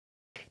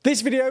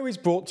This video is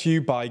brought to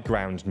you by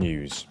Ground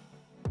News.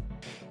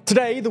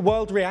 Today, the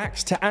world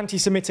reacts to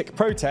anti-Semitic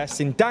protests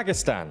in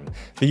Dagestan,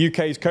 the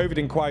UK's COVID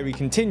inquiry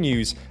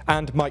continues,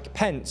 and Mike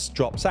Pence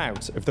drops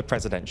out of the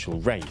presidential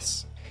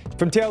race.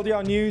 From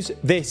TLDR News,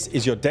 this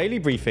is your daily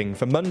briefing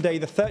for Monday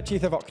the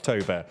 30th of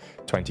October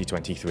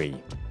 2023.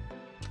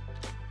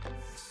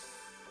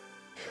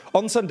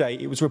 On Sunday,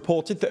 it was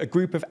reported that a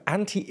group of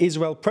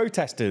anti-Israel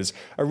protesters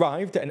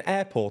arrived at an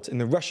airport in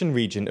the Russian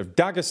region of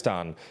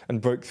Dagestan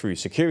and broke through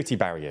security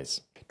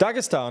barriers.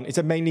 Dagestan is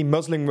a mainly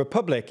Muslim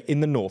republic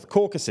in the North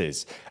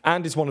Caucasus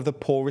and is one of the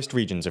poorest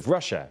regions of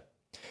Russia.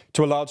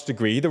 To a large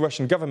degree, the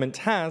Russian government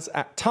has,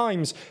 at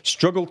times,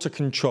 struggled to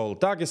control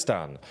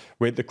Dagestan,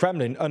 with the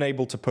Kremlin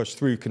unable to push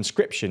through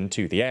conscription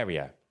to the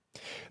area.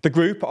 The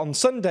group on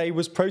Sunday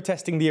was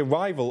protesting the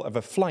arrival of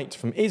a flight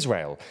from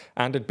Israel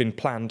and had been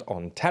planned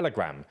on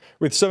Telegram,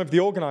 with some of the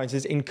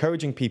organisers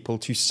encouraging people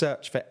to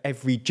search for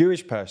every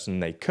Jewish person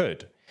they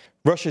could.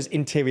 Russia's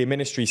Interior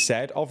Ministry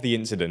said of the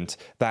incident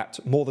that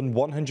more than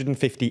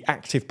 150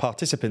 active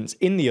participants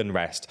in the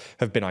unrest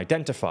have been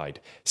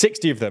identified.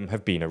 60 of them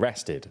have been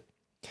arrested.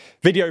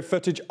 Video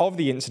footage of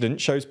the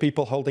incident shows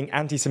people holding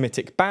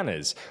anti-Semitic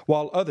banners,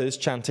 while others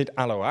chanted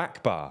Allahu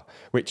Akbar,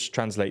 which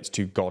translates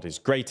to God is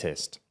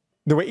greatest.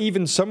 There were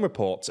even some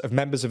reports of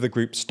members of the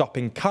group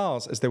stopping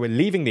cars as they were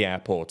leaving the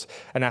airport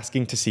and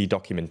asking to see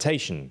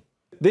documentation.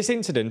 This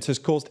incident has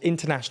caused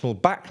international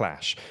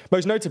backlash,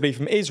 most notably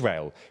from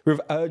Israel, who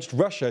have urged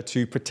Russia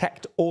to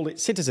protect all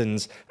its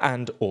citizens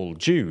and all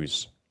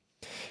Jews.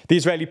 The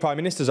Israeli Prime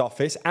Minister's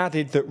office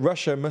added that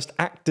Russia must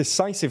act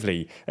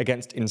decisively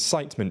against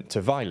incitement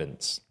to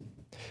violence.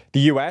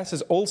 The US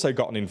has also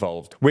gotten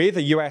involved, with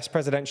a US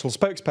presidential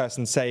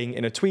spokesperson saying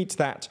in a tweet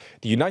that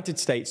the United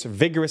States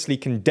vigorously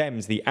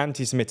condemns the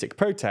anti-Semitic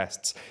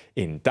protests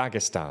in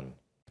Dagestan.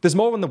 There's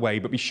more on the way,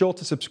 but be sure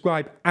to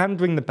subscribe and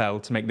ring the bell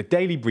to make the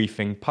daily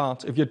briefing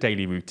part of your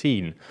daily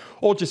routine,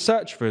 or just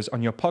search for us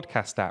on your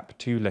podcast app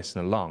to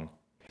listen along.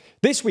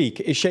 This week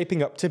is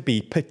shaping up to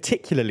be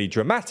particularly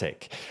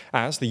dramatic,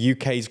 as the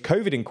UK's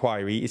COVID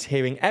inquiry is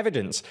hearing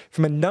evidence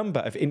from a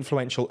number of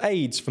influential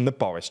aides from the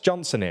Boris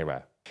Johnson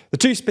era. The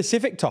two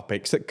specific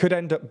topics that could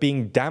end up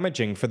being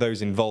damaging for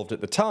those involved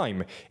at the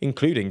time,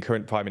 including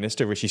current Prime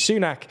Minister Rishi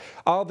Sunak,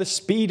 are the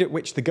speed at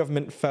which the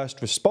government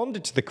first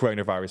responded to the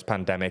coronavirus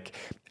pandemic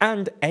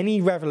and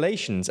any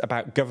revelations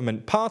about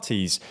government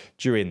parties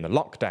during the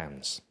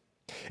lockdowns.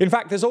 In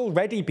fact, there's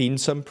already been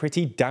some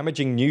pretty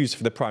damaging news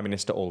for the Prime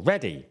Minister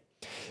already.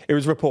 It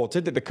was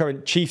reported that the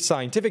current Chief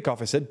Scientific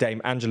Officer,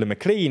 Dame Angela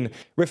McLean,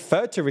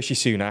 referred to Rishi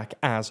Sunak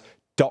as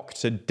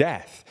Dr.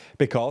 Death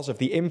because of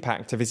the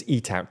impact of his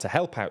Eat Out to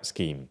Help Out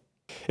scheme.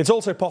 It's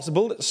also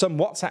possible that some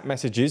WhatsApp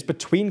messages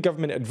between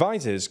government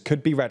advisers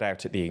could be read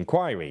out at the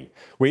inquiry,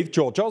 with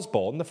George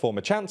Osborne, the former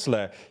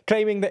Chancellor,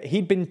 claiming that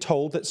he'd been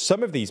told that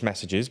some of these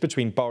messages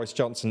between Boris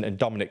Johnson and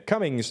Dominic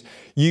Cummings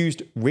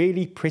used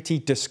really pretty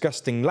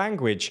disgusting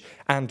language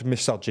and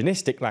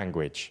misogynistic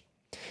language.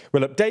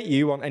 We'll update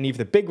you on any of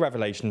the big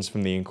revelations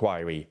from the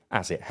inquiry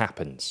as it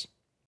happens.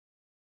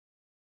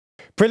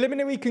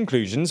 Preliminary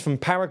conclusions from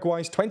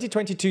Paraguay's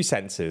 2022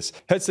 census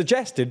had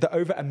suggested that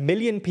over 1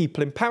 million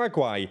people in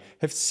Paraguay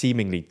have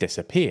seemingly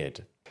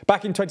disappeared.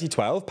 Back in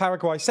 2012,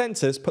 Paraguay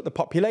Census put the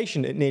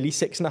population at nearly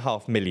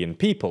 6.5 million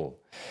people.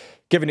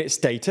 Given its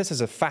status as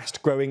a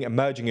fast-growing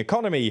emerging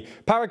economy,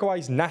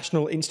 Paraguay's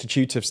National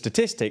Institute of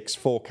Statistics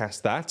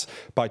forecast that,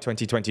 by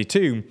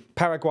 2022,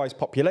 Paraguay's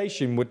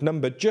population would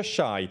number just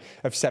shy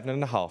of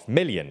 7.5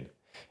 million.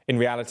 In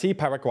reality,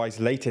 Paraguay's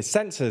latest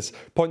census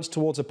points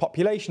towards a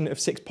population of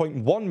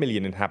 6.1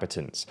 million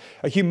inhabitants,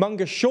 a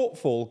humongous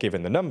shortfall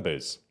given the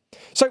numbers.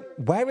 So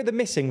where are the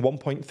missing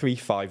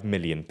 1.35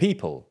 million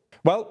people?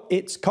 Well,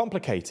 it's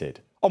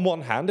complicated. On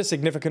one hand, a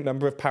significant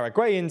number of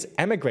Paraguayans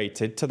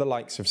emigrated to the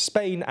likes of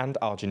Spain and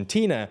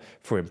Argentina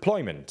for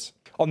employment.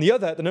 On the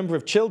other, the number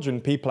of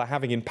children people are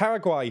having in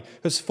Paraguay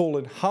has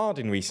fallen hard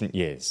in recent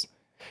years.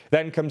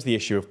 Then comes the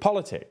issue of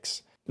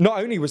politics. Not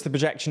only was the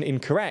projection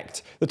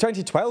incorrect, the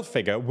 2012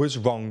 figure was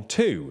wrong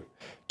too.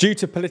 Due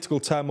to political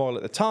turmoil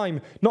at the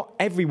time, not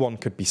everyone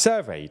could be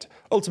surveyed,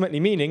 ultimately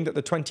meaning that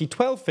the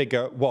 2012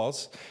 figure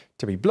was,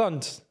 to be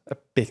blunt, a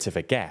bit of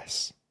a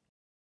guess.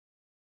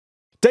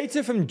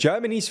 Data from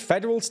Germany's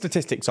Federal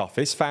Statistics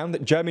Office found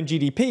that German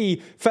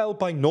GDP fell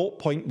by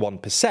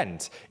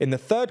 0.1% in the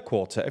third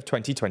quarter of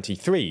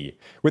 2023,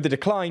 with the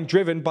decline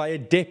driven by a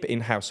dip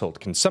in household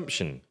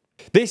consumption.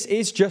 This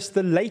is just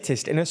the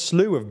latest in a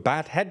slew of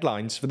bad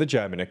headlines for the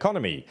German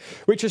economy,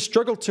 which has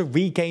struggled to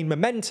regain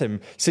momentum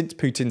since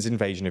Putin's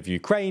invasion of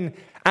Ukraine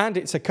and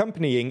its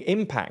accompanying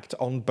impact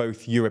on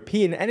both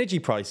European energy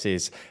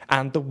prices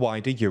and the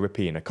wider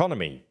European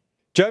economy.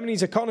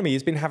 Germany's economy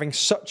has been having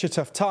such a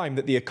tough time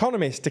that The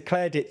Economist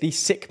declared it the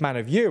sick man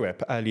of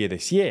Europe earlier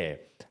this year,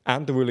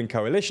 and the ruling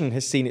coalition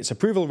has seen its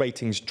approval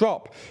ratings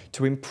drop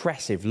to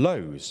impressive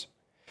lows.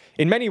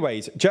 In many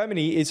ways,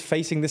 Germany is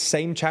facing the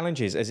same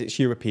challenges as its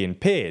European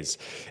peers,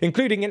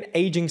 including an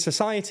ageing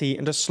society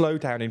and a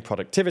slowdown in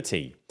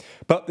productivity.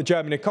 But the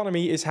German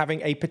economy is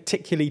having a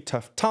particularly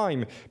tough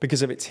time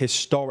because of its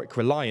historic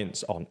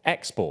reliance on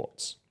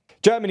exports.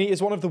 Germany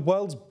is one of the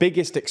world's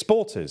biggest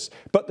exporters,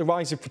 but the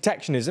rise of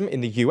protectionism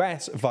in the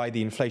US via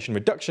the Inflation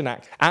Reduction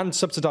Act and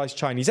subsidised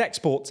Chinese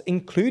exports,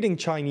 including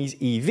Chinese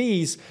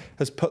EVs,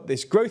 has put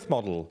this growth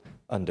model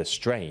under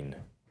strain.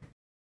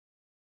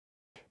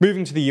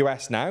 Moving to the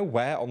US now,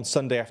 where on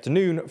Sunday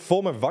afternoon,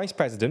 former Vice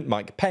President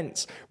Mike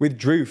Pence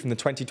withdrew from the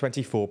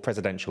 2024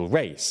 presidential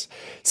race,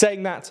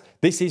 saying that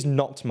 "this is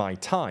not my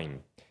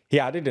time." He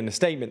added in a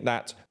statement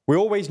that "we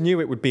always knew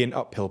it would be an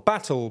uphill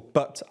battle,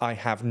 but I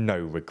have no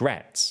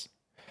regrets."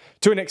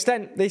 To an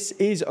extent, this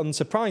is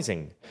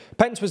unsurprising.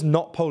 Pence was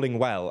not polling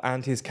well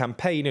and his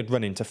campaign had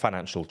run into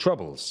financial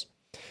troubles.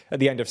 At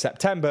the end of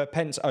September,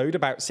 Pence owed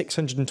about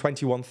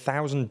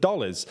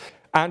 $621,000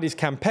 and his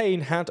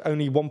campaign had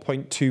only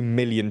 $1.2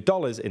 million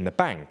in the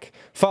bank,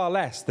 far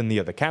less than the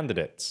other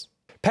candidates.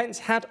 Pence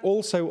had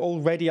also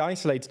already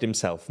isolated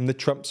himself from the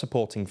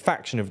Trump-supporting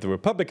faction of the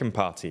Republican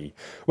Party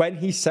when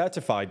he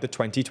certified the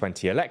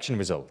 2020 election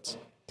result.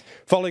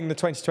 Following the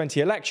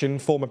 2020 election,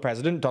 former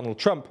President Donald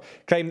Trump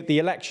claimed that the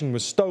election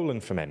was stolen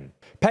from him.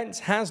 Pence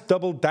has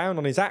doubled down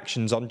on his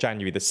actions on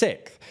January the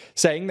 6th,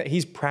 saying that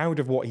he's proud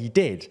of what he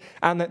did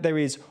and that there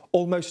is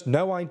almost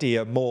no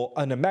idea more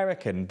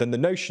un-American than the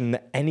notion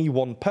that any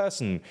one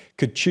person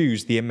could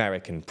choose the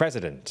American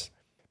president.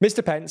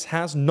 Mr. Pence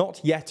has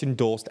not yet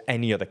endorsed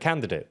any other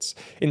candidates,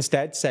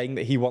 instead saying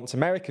that he wants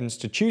Americans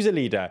to choose a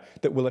leader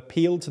that will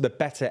appeal to the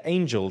better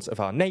angels of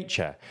our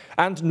nature,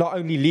 and not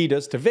only lead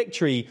us to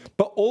victory,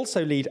 but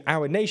also lead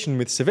our nation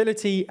with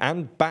civility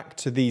and back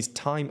to these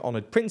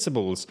time-honoured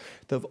principles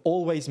that have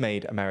always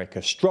made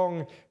America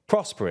strong,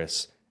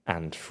 prosperous,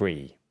 and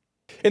free.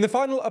 In the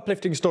final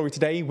uplifting story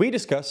today, we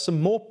discuss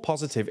some more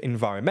positive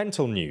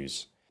environmental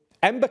news.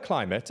 Ember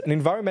Climate, an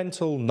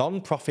environmental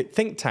non-profit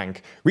think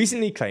tank,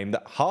 recently claimed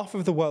that half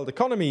of the world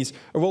economies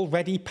are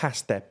already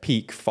past their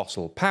peak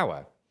fossil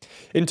power.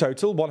 In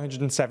total,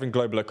 107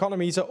 global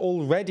economies are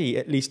already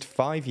at least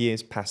 5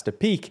 years past a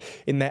peak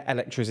in their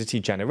electricity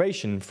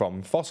generation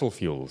from fossil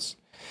fuels.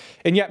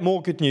 In yet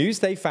more good news,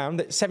 they found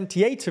that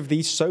 78 of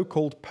these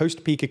so-called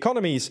post-peak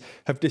economies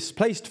have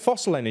displaced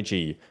fossil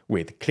energy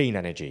with clean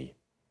energy.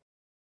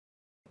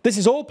 This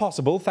is all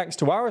possible thanks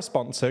to our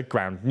sponsor,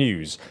 Ground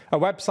News, a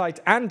website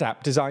and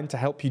app designed to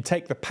help you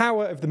take the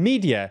power of the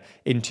media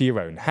into your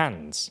own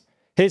hands.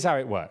 Here's how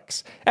it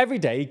works. Every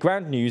day,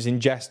 Ground News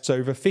ingests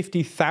over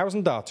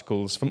 50,000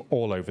 articles from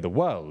all over the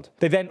world.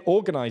 They then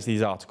organise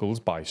these articles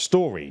by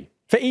story.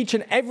 For each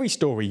and every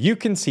story, you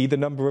can see the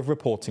number of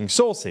reporting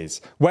sources,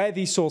 where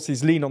these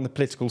sources lean on the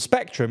political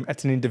spectrum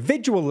at an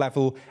individual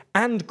level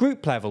and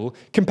group level,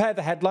 compare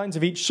the headlines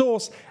of each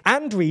source,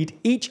 and read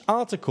each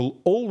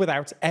article all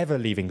without ever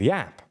leaving the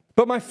app.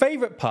 But my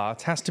favourite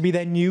part has to be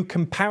their new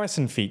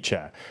comparison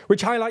feature,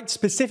 which highlights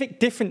specific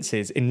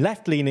differences in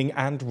left-leaning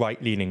and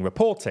right-leaning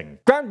reporting.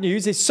 Ground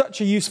News is such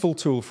a useful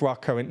tool for our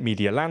current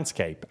media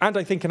landscape, and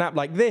I think an app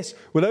like this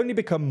will only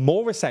become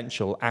more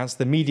essential as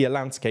the media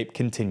landscape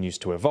continues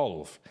to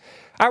evolve.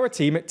 Our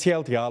team at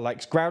TLDR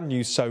likes Ground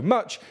News so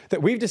much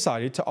that we've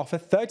decided to offer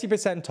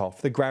 30%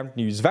 off the Ground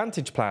News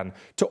Vantage plan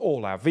to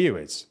all our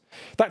viewers.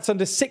 That's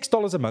under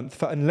 $6 a month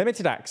for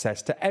unlimited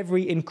access to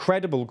every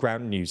incredible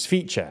Ground News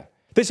feature.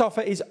 This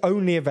offer is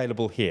only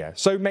available here,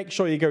 so make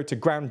sure you go to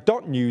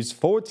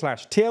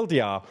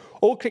ground.news/TLDR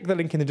or click the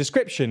link in the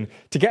description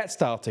to get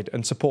started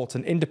and support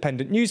an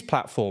independent news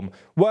platform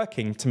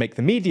working to make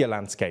the media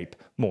landscape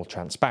more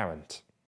transparent.